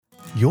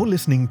You're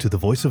listening to The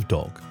Voice of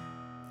Dog.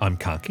 I'm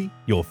Kaki,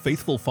 your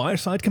faithful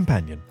fireside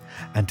companion,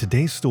 and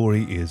today's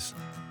story is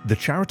The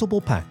Charitable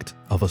Pact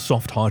of a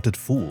Soft-Hearted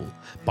Fool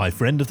by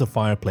friend of the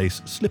fireplace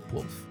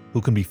Slipwolf,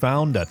 who can be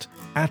found at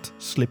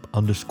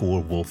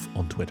 @slip_wolf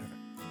on Twitter.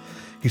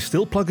 He's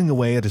still plugging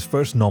away at his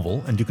first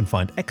novel, and you can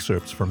find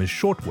excerpts from his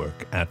short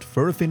work at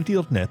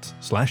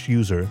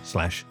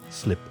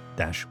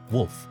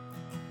furaffinity.net/user/slip-wolf.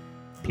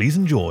 Please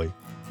enjoy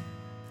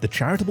The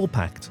Charitable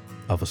Pact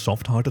of a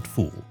Soft-Hearted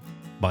Fool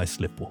by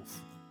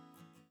Slipwolf.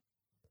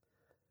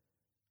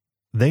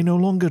 They no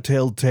longer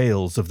tell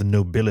tales of the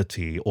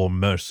nobility or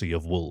mercy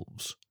of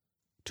wolves.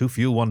 Too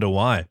few wonder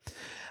why.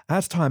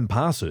 As time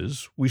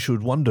passes, we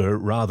should wonder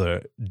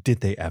rather, did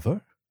they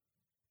ever?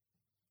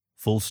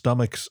 Full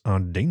stomachs are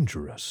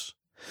dangerous.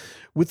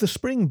 With the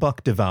spring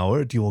buck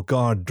devoured, your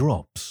guard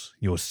drops,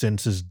 your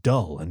senses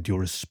dull, and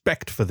your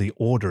respect for the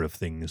order of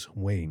things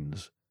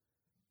wanes.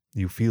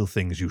 You feel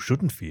things you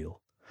shouldn't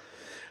feel.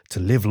 To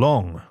live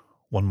long,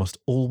 one must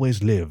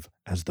always live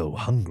as though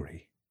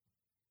hungry.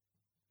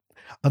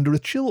 Under a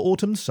chill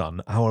autumn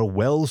sun, our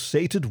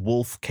well-sated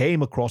wolf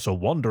came across a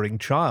wandering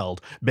child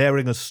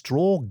bearing a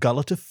straw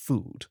gullet of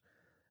food.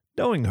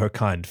 Knowing her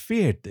kind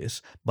feared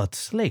this, but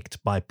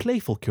slaked by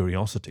playful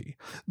curiosity,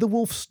 the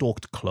wolf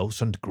stalked close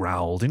and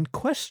growled in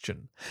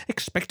question,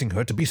 expecting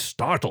her to be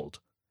startled.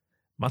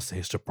 Much to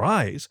his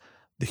surprise,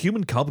 the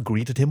human cub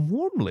greeted him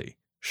warmly,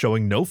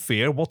 showing no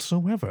fear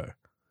whatsoever.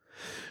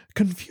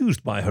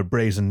 Confused by her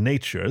brazen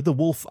nature, the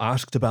wolf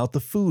asked about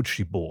the food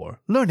she bore,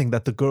 learning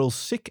that the girl's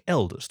sick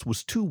eldest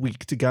was too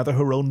weak to gather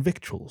her own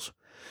victuals.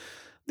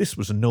 This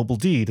was a noble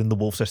deed in the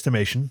wolf's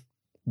estimation.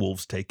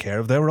 Wolves take care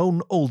of their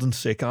own old and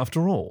sick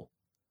after all.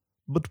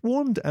 But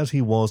warmed as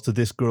he was to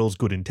this girl's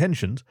good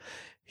intentions,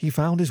 he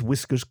found his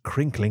whiskers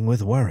crinkling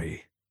with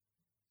worry.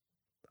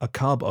 A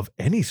cub of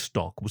any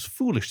stock was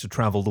foolish to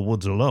travel the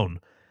woods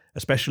alone,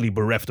 especially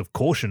bereft of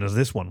caution as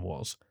this one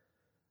was.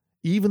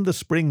 Even the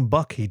spring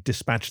buck he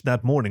dispatched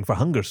that morning for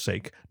hunger's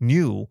sake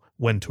knew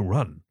when to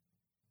run.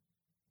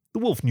 The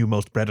wolf knew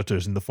most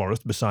predators in the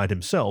forest beside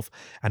himself,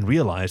 and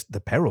realized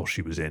the peril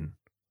she was in.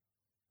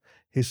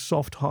 His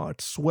soft heart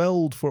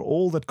swelled for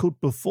all that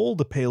could befall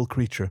the pale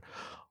creature,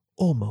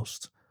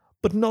 almost,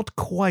 but not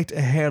quite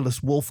a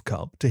hairless wolf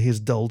cub to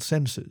his dulled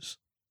senses.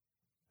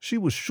 She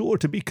was sure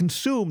to be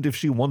consumed if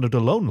she wandered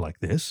alone like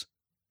this.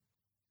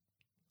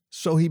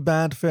 So he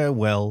bade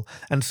farewell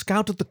and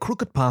scouted the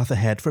crooked path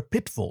ahead for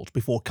pitfalls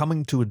before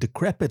coming to a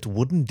decrepit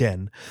wooden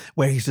den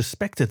where he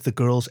suspected the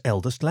girl's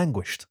eldest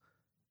languished.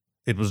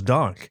 It was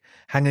dark,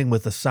 hanging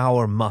with the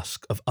sour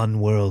musk of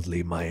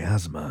unworldly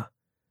miasma.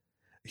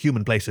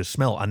 Human places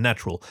smell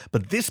unnatural,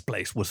 but this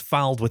place was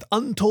fouled with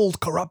untold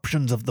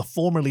corruptions of the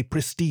formerly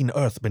pristine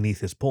earth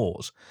beneath his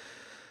paws.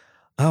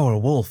 Our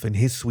wolf, in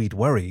his sweet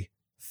worry,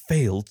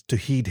 failed to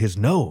heed his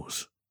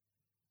nose.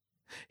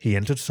 He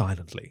entered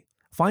silently,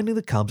 finding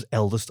the cub's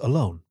eldest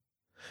alone.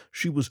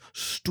 She was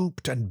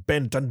stooped and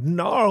bent and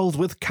gnarled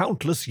with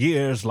countless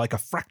years like a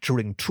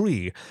fracturing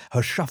tree,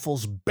 her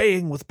shuffles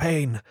baying with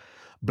pain.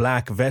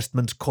 Black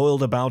vestments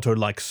coiled about her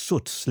like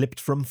soot slipped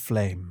from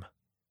flame.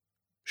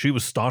 She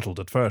was startled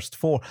at first,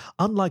 for,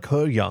 unlike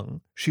her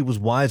young, she was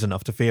wise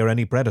enough to fear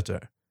any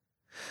predator.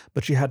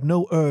 But she had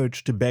no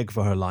urge to beg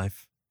for her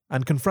life,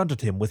 and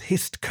confronted him with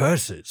hissed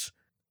curses.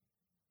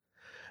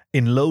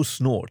 In low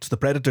snorts, the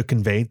predator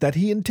conveyed that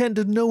he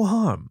intended no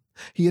harm.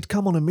 He had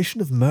come on a mission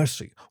of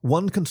mercy,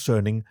 one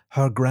concerning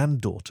her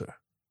granddaughter.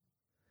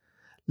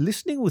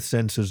 Listening with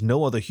senses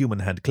no other human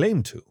had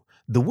claim to,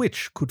 the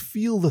witch could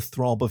feel the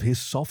throb of his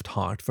soft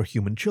heart for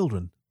human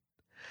children.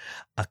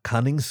 A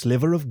cunning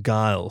sliver of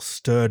guile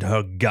stirred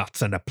her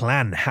guts, and a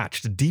plan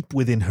hatched deep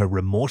within her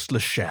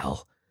remorseless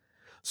shell.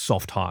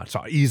 Soft hearts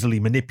are easily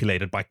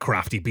manipulated by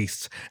crafty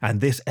beasts, and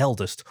this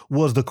eldest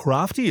was the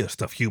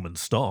craftiest of human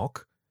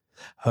stock.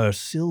 Her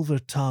silver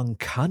tongue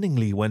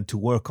cunningly went to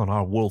work on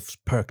our wolf's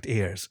perked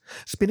ears,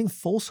 spinning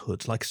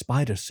falsehoods like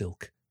spider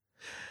silk.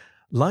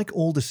 Like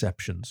all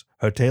deceptions,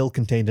 her tale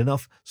contained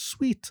enough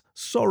sweet,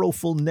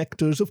 sorrowful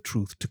nectars of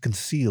truth to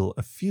conceal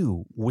a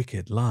few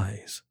wicked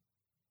lies.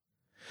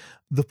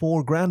 The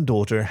poor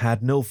granddaughter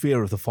had no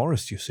fear of the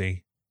forest, you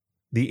see.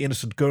 The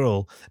innocent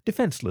girl,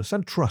 defenseless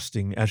and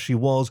trusting as she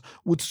was,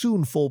 would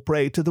soon fall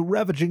prey to the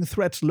ravaging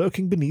threats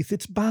lurking beneath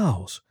its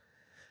boughs.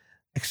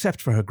 Except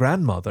for her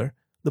grandmother,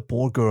 the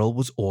poor girl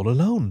was all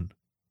alone.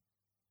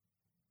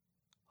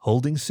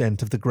 Holding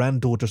scent of the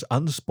granddaughter's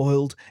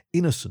unspoiled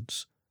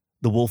innocence,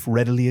 the wolf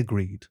readily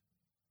agreed.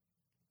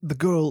 The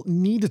girl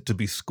needed to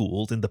be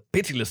schooled in the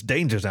pitiless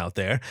dangers out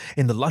there,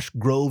 in the lush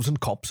groves and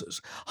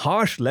copses,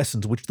 harsh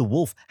lessons which the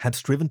wolf had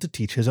striven to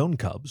teach his own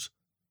cubs.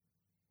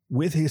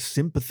 With his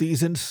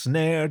sympathies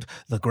ensnared,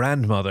 the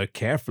grandmother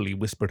carefully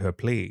whispered her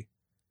plea.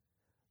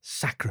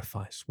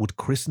 Sacrifice would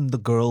christen the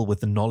girl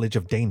with the knowledge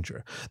of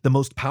danger, the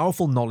most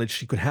powerful knowledge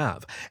she could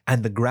have,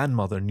 and the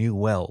grandmother knew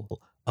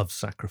well of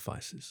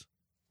sacrifices.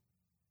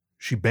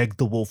 She begged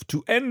the wolf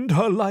to end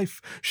her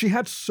life. She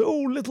had so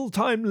little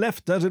time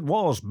left as it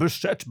was,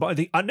 beset by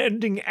the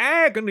unending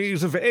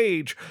agonies of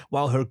age,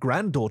 while her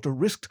granddaughter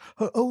risked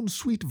her own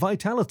sweet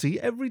vitality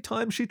every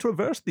time she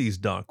traversed these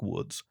dark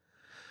woods.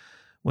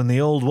 When the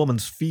old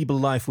woman's feeble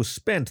life was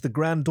spent, the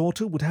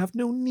granddaughter would have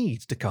no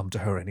need to come to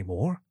her any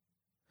more.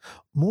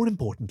 More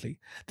importantly,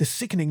 the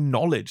sickening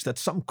knowledge that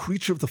some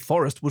creature of the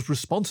forest was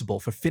responsible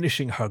for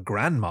finishing her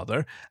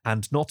grandmother,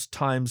 and not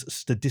time's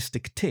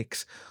sadistic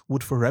ticks,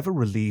 would forever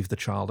relieve the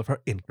child of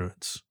her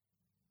ignorance.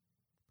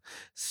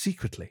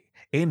 Secretly,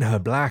 in her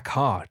black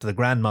heart, the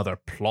grandmother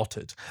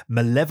plotted,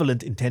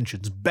 malevolent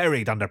intentions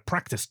buried under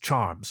practiced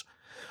charms.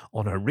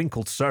 On her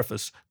wrinkled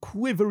surface,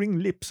 quivering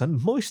lips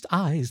and moist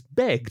eyes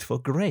begged for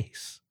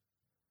grace.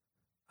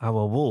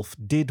 Our wolf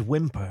did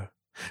whimper,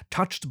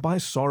 touched by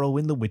sorrow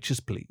in the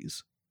witch's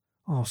pleas.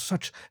 Oh,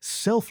 such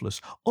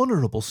selfless,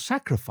 honourable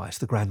sacrifice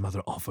the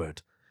grandmother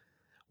offered.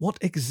 What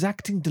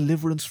exacting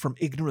deliverance from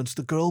ignorance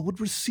the girl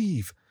would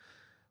receive.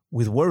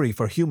 With worry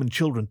for human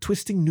children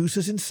twisting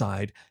nooses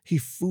inside, he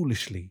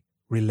foolishly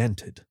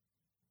relented.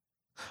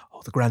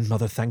 Oh, the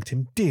grandmother thanked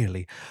him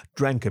dearly,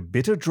 drank a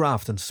bitter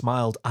draught and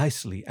smiled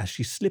icily as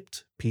she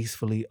slipped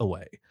peacefully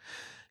away.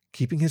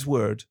 Keeping his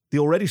word, the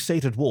already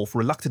sated wolf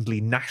reluctantly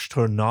gnashed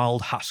her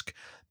gnarled husk,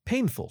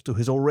 painful to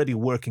his already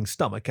working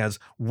stomach as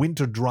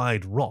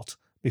winter-dried rot,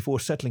 before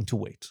settling to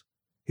wait,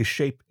 his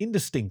shape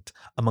indistinct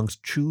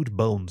amongst chewed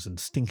bones and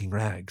stinking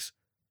rags.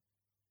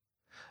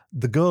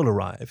 The girl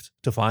arrived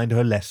to find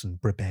her lesson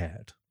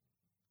prepared.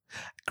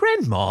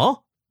 "Grandma,"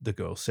 the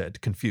girl said,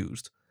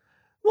 confused,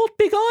 "what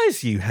big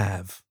eyes you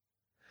have!"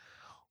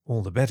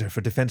 "All the better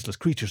for defenseless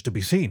creatures to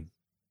be seen."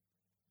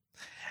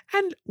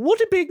 "And what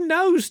a big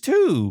nose,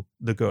 too!"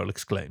 the girl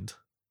exclaimed.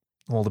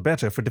 "All the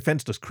better for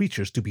defenseless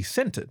creatures to be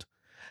scented."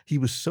 He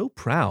was so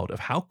proud of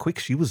how quick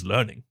she was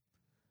learning.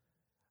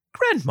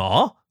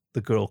 "Grandma,"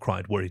 the girl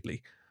cried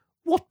worriedly,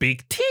 "what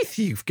big teeth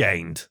you've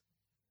gained!"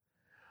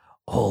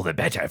 "All the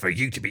better for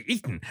you to be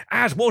eaten,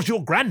 as was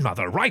your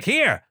grandmother right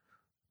here!"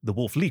 The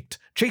wolf leaped,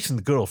 chasing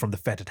the girl from the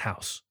fetid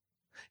house.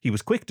 He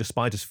was quick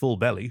despite his full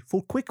belly,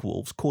 for quick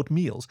wolves caught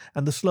meals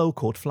and the slow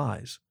caught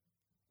flies.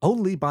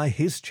 Only by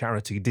his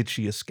charity did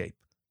she escape.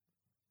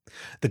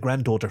 The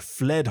granddaughter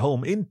fled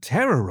home in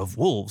terror of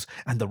wolves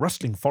and the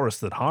rustling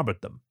forest that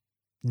harbored them.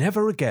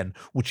 Never again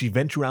would she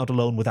venture out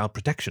alone without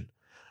protection.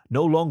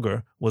 No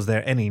longer was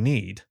there any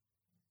need.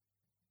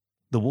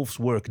 The wolf's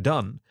work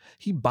done,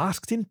 he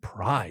basked in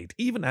pride,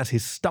 even as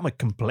his stomach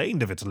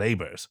complained of its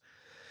labors.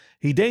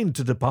 He deigned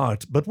to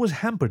depart, but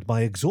was hampered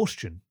by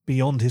exhaustion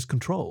beyond his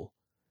control.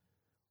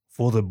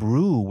 For the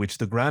brew which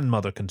the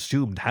grandmother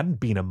consumed hadn't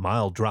been a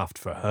mild draught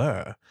for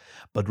her,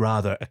 but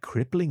rather a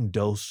crippling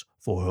dose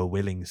for her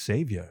willing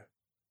savior.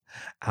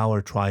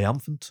 Our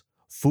triumphant,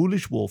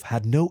 foolish wolf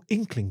had no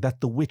inkling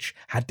that the witch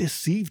had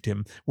deceived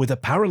him with a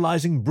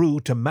paralyzing brew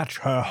to match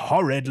her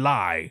horrid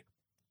lie.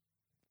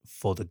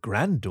 For the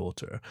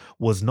granddaughter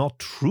was not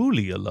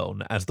truly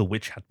alone as the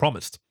witch had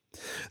promised.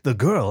 The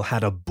girl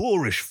had a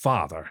boorish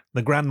father,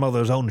 the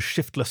grandmother's own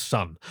shiftless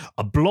son,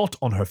 a blot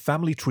on her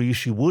family tree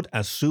she would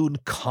as soon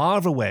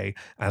carve away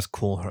as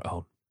call her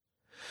own.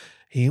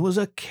 He was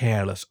a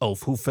careless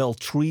oaf who felled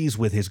trees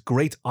with his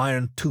great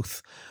iron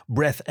tooth,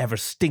 breath ever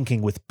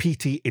stinking with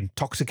peaty,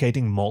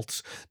 intoxicating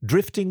malts,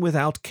 drifting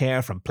without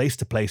care from place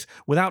to place,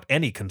 without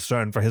any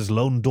concern for his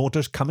lone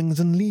daughter's comings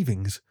and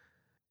leavings.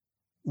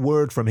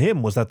 Word from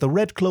him was that the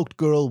red-cloaked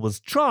girl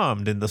was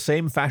charmed in the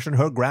same fashion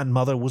her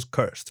grandmother was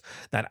cursed,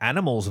 that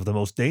animals of the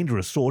most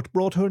dangerous sort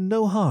brought her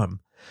no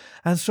harm,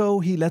 and so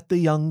he let the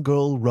young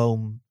girl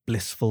roam,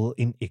 blissful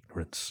in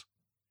ignorance.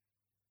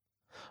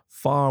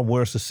 Far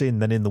worse a sin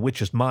than in the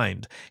witch's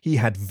mind, he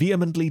had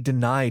vehemently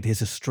denied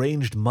his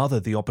estranged mother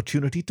the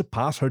opportunity to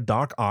pass her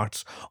dark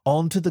arts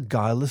on to the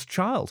guileless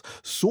child,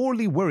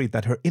 sorely worried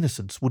that her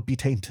innocence would be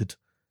tainted.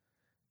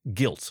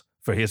 Guilt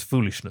for his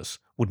foolishness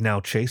would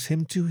now chase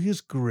him to his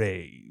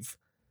grave.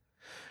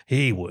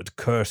 He would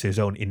curse his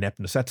own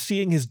ineptness at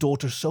seeing his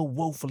daughter so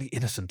woefully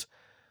innocent,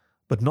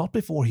 but not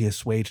before he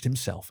assuaged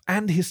himself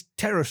and his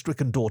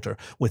terror-stricken daughter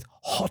with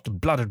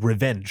hot-blooded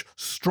revenge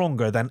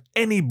stronger than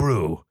any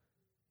brew.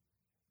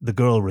 The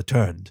girl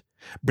returned,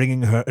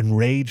 bringing her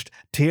enraged,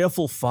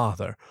 tearful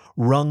father,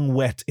 wrung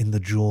wet in the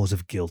jaws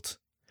of guilt.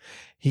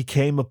 He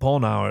came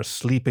upon our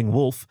sleeping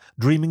wolf,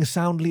 dreaming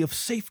soundly of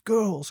safe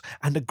girls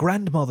and a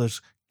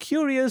grandmother's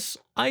curious,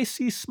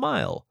 icy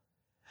smile,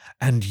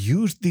 and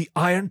used the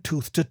iron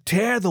tooth to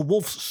tear the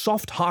wolf's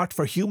soft heart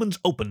for humans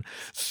open,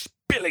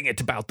 spilling it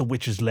about the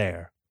witch's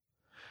lair.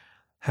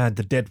 Had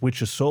the dead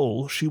witch a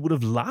soul, she would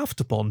have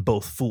laughed upon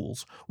both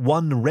fools,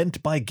 one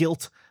rent by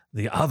guilt,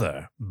 the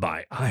other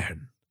by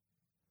iron.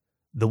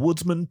 The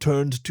woodsman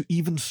turned to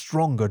even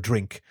stronger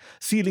drink,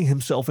 sealing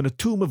himself in a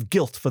tomb of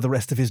guilt for the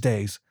rest of his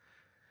days.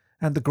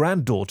 And the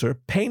granddaughter,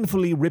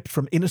 painfully ripped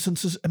from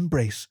innocence's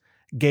embrace,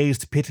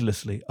 gazed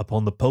pitilessly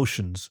upon the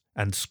potions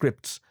and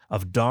scripts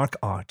of dark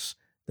arts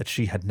that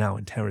she had now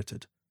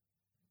inherited.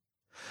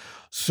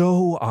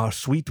 So our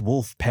sweet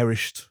wolf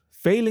perished,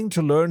 failing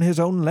to learn his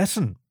own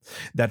lesson,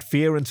 that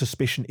fear and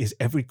suspicion is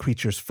every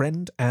creature's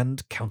friend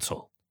and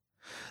counsel.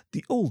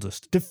 The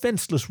oldest,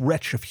 defenseless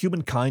wretch of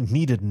humankind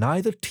needed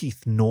neither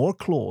teeth nor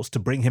claws to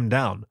bring him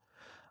down,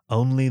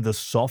 only the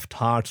soft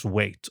heart's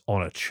weight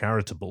on a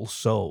charitable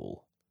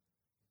soul.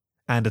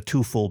 And a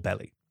too full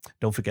belly.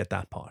 Don't forget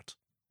that part.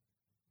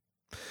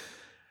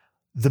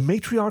 The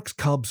matriarch's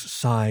cubs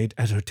sighed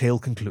as her tale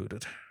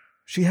concluded.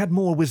 She had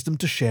more wisdom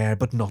to share,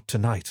 but not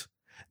tonight.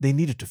 They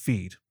needed to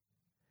feed.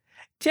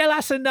 "Tell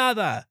us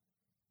another,"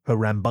 her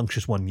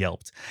rambunctious one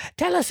yelped.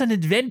 "Tell us an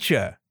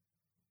adventure."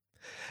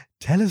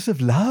 "Tell us of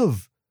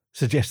love,"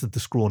 suggested the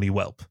scrawny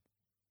whelp.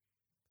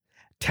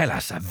 "Tell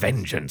us of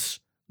vengeance,"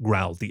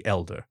 growled the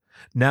elder,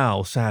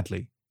 now,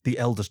 sadly, the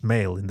eldest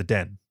male in the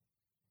den.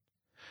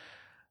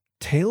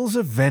 "Tales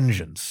of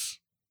vengeance,"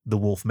 the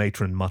wolf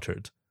matron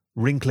muttered,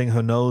 wrinkling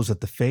her nose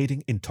at the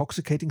fading,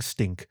 intoxicating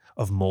stink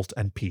of malt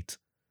and peat.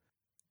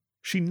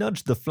 She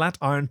nudged the flat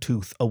iron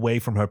tooth away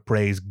from her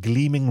prey's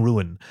gleaming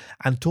ruin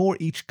and tore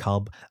each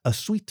cub a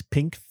sweet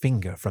pink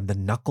finger from the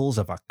knuckles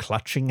of a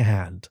clutching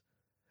hand.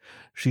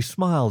 She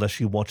smiled as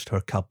she watched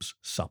her cubs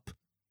sup.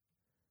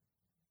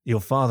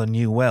 "Your father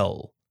knew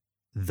well.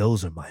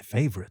 Those are my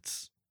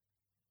favorites."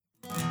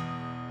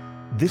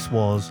 This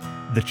was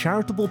The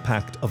Charitable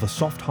Pact of a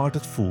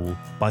Soft-Hearted Fool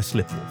by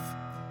Slipwolf.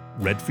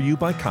 Read for you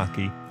by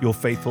Kaki, your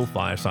faithful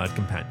fireside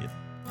companion.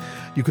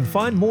 You can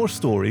find more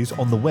stories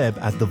on the web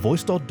at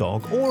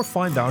thevoice.dog or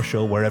find our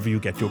show wherever you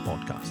get your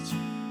podcasts.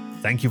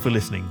 Thank you for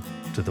listening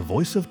to The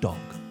Voice of Dog.